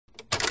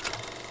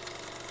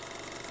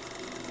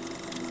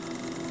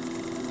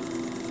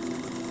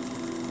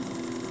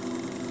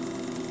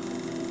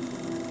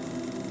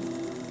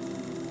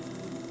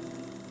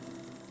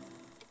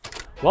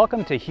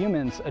Welcome to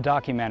Humans, a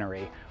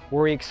documentary,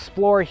 where we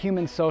explore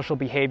human social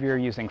behavior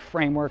using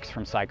frameworks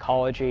from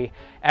psychology,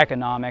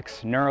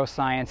 economics,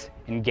 neuroscience,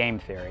 and game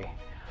theory.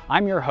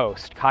 I'm your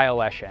host, Kyle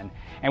Eschen,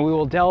 and we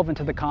will delve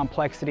into the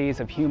complexities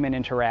of human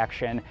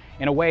interaction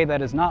in a way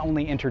that is not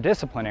only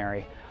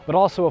interdisciplinary, but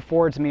also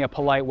affords me a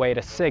polite way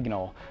to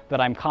signal that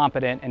I'm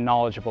competent and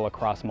knowledgeable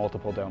across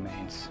multiple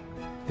domains.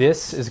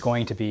 This is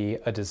going to be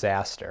a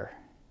disaster.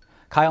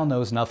 Kyle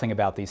knows nothing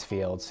about these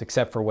fields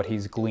except for what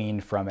he's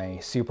gleaned from a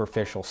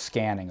superficial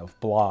scanning of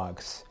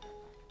blogs,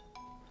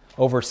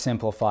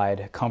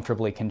 oversimplified,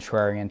 comfortably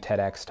contrarian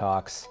TEDx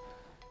talks,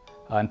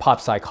 and pop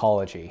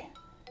psychology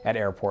at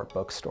airport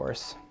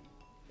bookstores.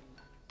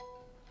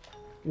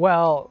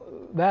 Well,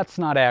 that's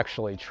not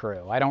actually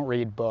true. I don't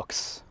read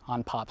books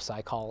on pop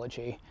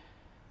psychology.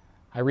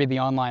 I read the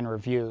online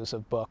reviews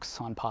of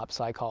books on pop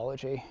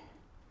psychology.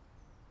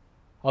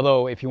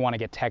 Although, if you want to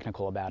get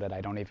technical about it, I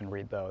don't even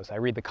read those. I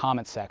read the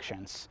comment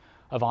sections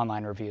of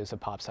online reviews of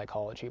pop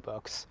psychology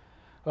books.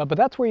 But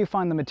that's where you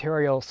find the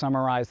material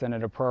summarized at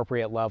an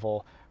appropriate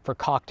level for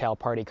cocktail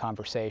party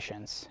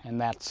conversations,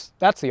 and that's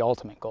the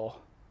ultimate goal.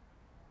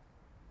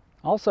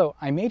 Also,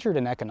 I majored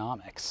in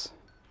economics.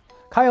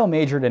 Kyle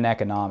majored in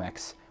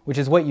economics, which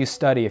is what you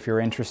study if you're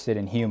interested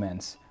in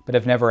humans, but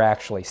have never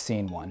actually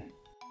seen one.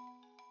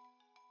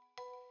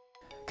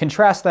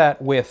 Contrast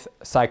that with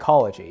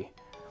psychology,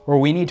 where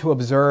we need to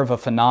observe a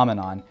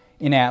phenomenon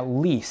in at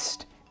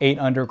least 8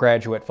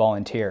 undergraduate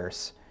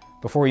volunteers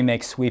before we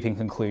make sweeping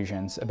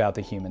conclusions about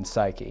the human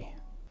psyche.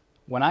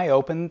 When I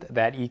opened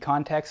that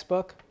econ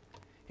textbook,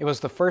 it was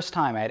the first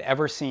time I had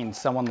ever seen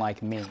someone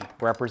like me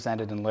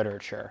represented in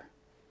literature.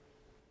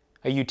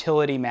 A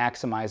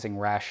utility-maximizing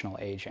rational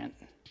agent.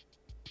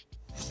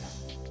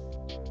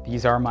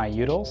 These are my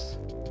utils.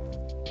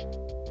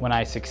 When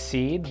I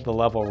succeed, the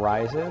level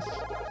rises.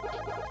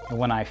 And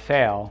when I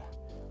fail,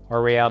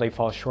 or reality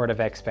falls short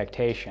of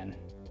expectation,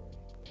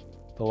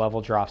 the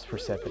level drops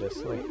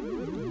precipitously.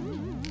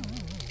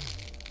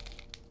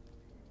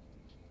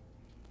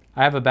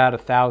 I have about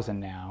 1,000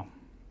 now,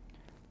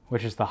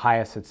 which is the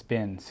highest it's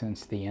been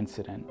since the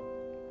incident.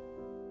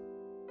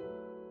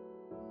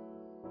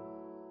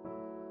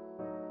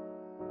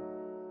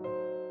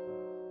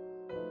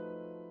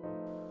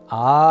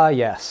 Ah,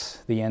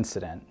 yes, the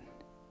incident.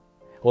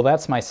 Well,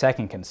 that's my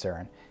second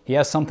concern. He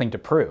has something to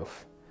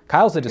prove.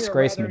 Kyle's a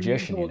disgraced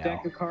magician, you know.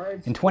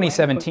 In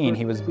 2017,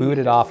 he was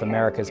booted off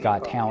America's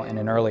Got Talent in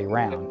an early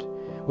round,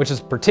 which is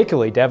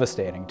particularly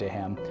devastating to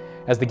him,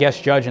 as the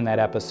guest judge in that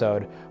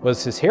episode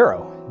was his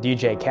hero,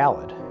 DJ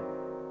Khaled.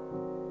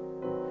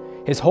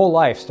 His whole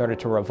life started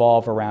to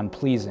revolve around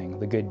pleasing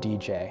the good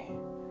DJ,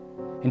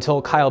 until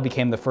Kyle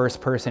became the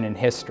first person in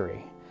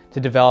history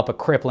to develop a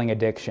crippling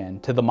addiction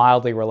to the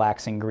mildly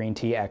relaxing green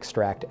tea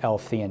extract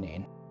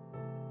L-theanine.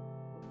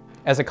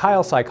 As a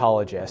Kyle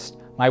psychologist,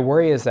 my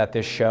worry is that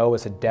this show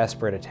is a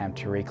desperate attempt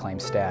to reclaim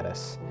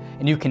status,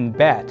 and you can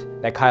bet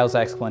that Kyle's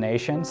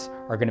explanations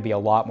are going to be a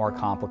lot more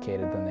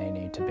complicated than they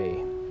need to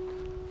be.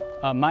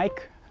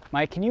 Mike,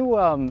 can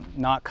you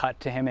not cut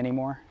to him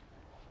anymore?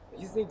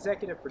 He's the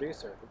executive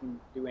producer. He can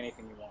do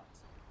anything he wants.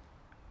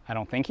 I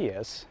don't think he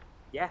is.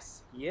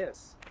 Yes, he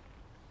is.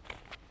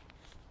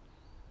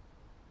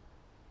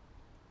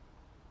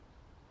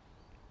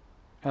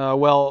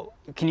 Well,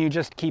 can you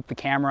just keep the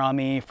camera on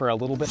me for a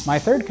little bit? My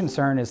third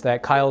concern is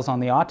that Kyle's on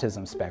the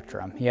autism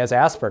spectrum. He has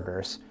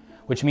Asperger's,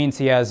 which means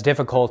he has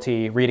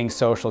difficulty reading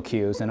social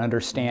cues and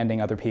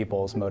understanding other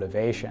people's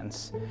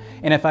motivations.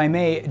 And if I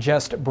may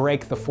just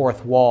break the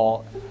fourth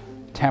wall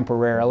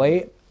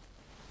temporarily,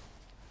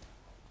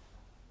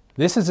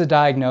 this is a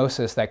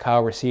diagnosis that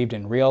Kyle received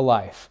in real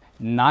life,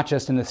 not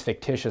just in this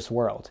fictitious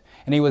world.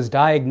 And he was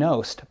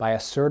diagnosed by a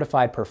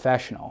certified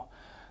professional.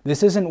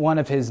 This isn't one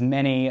of his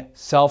many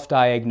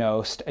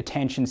self-diagnosed,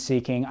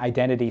 attention-seeking,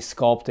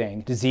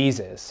 identity-sculpting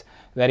diseases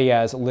that he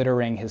has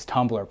littering his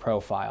Tumblr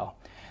profile.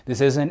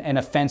 This isn't an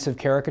offensive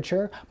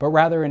caricature, but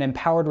rather an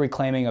empowered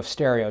reclaiming of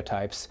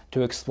stereotypes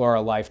to explore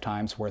a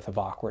lifetime's worth of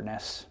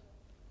awkwardness.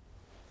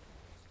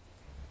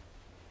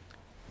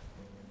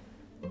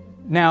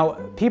 Now,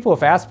 people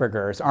with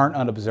Asperger's aren't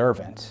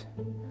unobservant.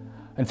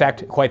 In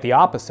fact, quite the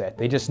opposite.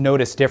 They just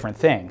notice different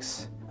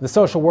things. The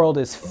social world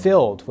is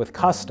filled with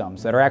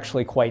customs that are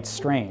actually quite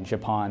strange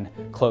upon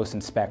close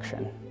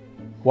inspection.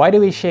 Why do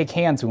we shake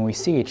hands when we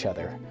see each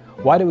other?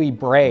 Why do we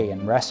bray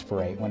and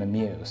respirate when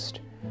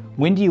amused?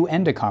 When do you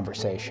end a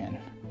conversation?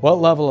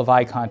 What level of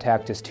eye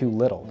contact is too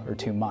little or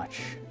too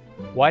much?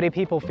 Why do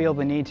people feel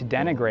the need to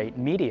denigrate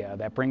media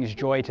that brings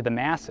joy to the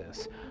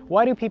masses?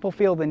 Why do people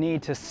feel the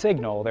need to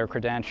signal their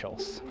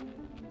credentials?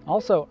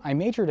 Also, I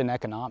majored in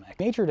economics.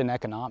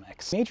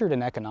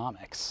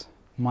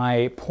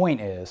 My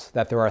point is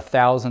that there are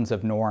thousands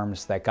of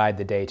norms that guide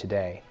the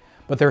day-to-day,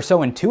 but they're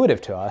so intuitive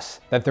to us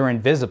that they're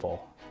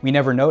invisible. We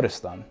never notice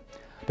them.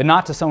 But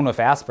not to someone with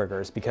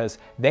Asperger's, because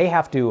they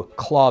have to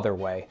claw their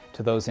way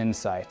to those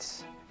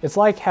insights. It's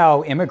like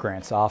how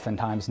immigrants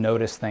oftentimes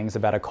notice things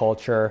about a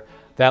culture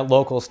that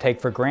locals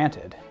take for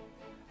granted.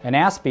 And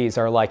Aspies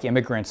are like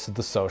immigrants to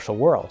the social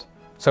world.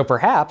 So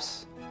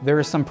perhaps There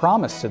is some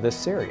promise to this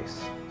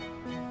series.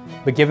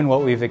 But given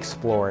what we've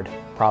explored,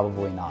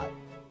 probably not.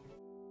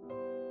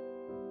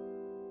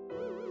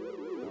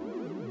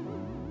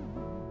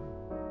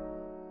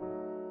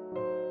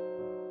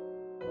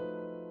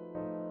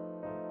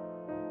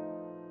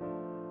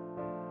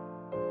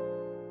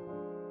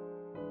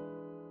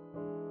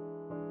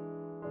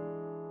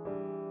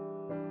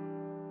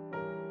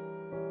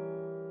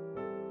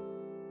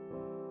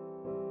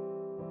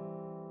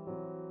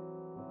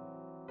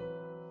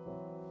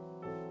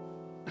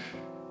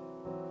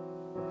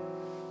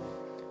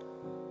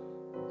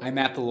 I'm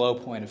at the low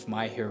point of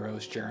my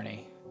hero's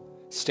journey,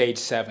 stage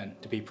 7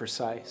 to be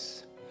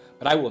precise.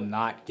 But I will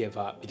not give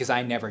up, because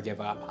I never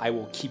give up. I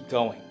will keep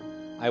going.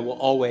 I will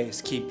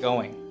always keep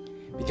going,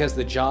 because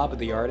the job of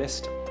the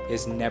artist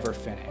is never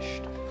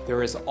finished.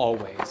 There is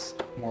always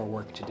more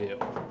work to do.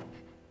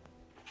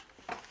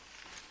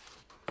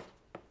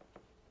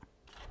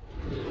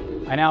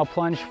 I now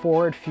plunge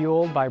forward,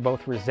 fueled by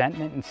both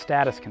resentment and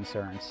status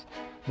concerns,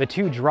 the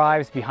two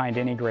drives behind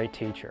any great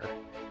teacher.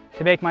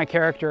 To make my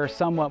character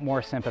somewhat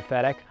more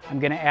sympathetic, I'm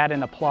going to add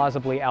in a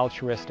plausibly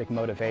altruistic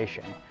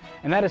motivation,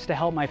 and that is to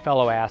help my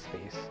fellow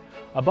Aspies.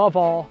 Above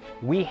all,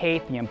 we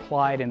hate the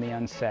implied and the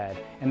unsaid,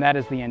 and that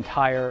is the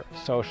entire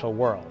social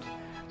world.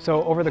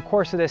 So over the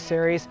course of this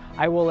series,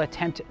 I will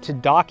attempt to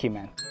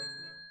document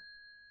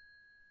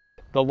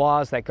the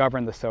laws that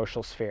govern the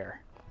social sphere.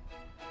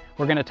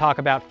 We're going to talk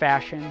about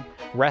fashion,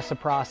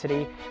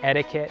 reciprocity,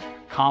 etiquette,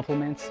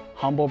 compliments,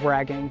 humble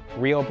bragging,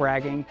 real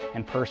bragging,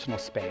 and personal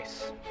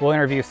space. We'll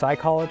interview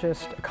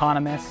psychologists,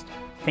 economists,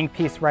 think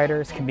piece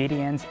writers,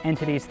 comedians,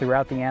 entities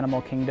throughout the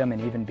animal kingdom,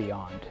 and even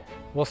beyond.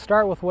 We'll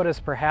start with what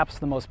is perhaps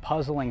the most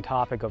puzzling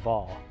topic of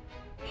all: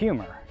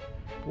 humor.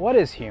 What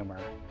is humor?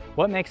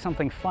 What makes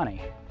something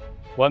funny?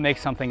 What makes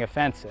something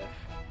offensive?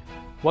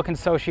 What can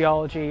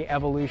sociology,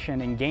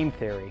 evolution, and game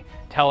theory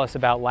tell us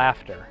about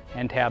laughter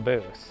and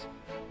taboos?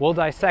 We'll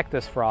dissect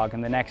this frog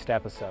in the next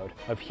episode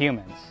of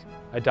Humans,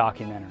 a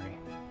documentary.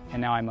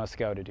 And now I must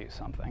go to do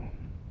something.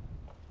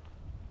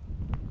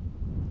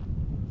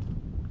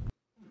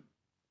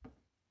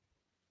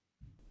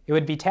 It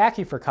would be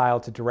tacky for Kyle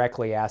to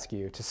directly ask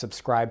you to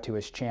subscribe to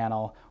his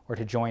channel or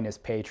to join his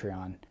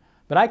Patreon,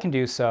 but I can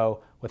do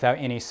so without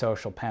any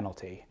social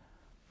penalty.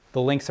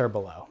 The links are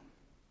below.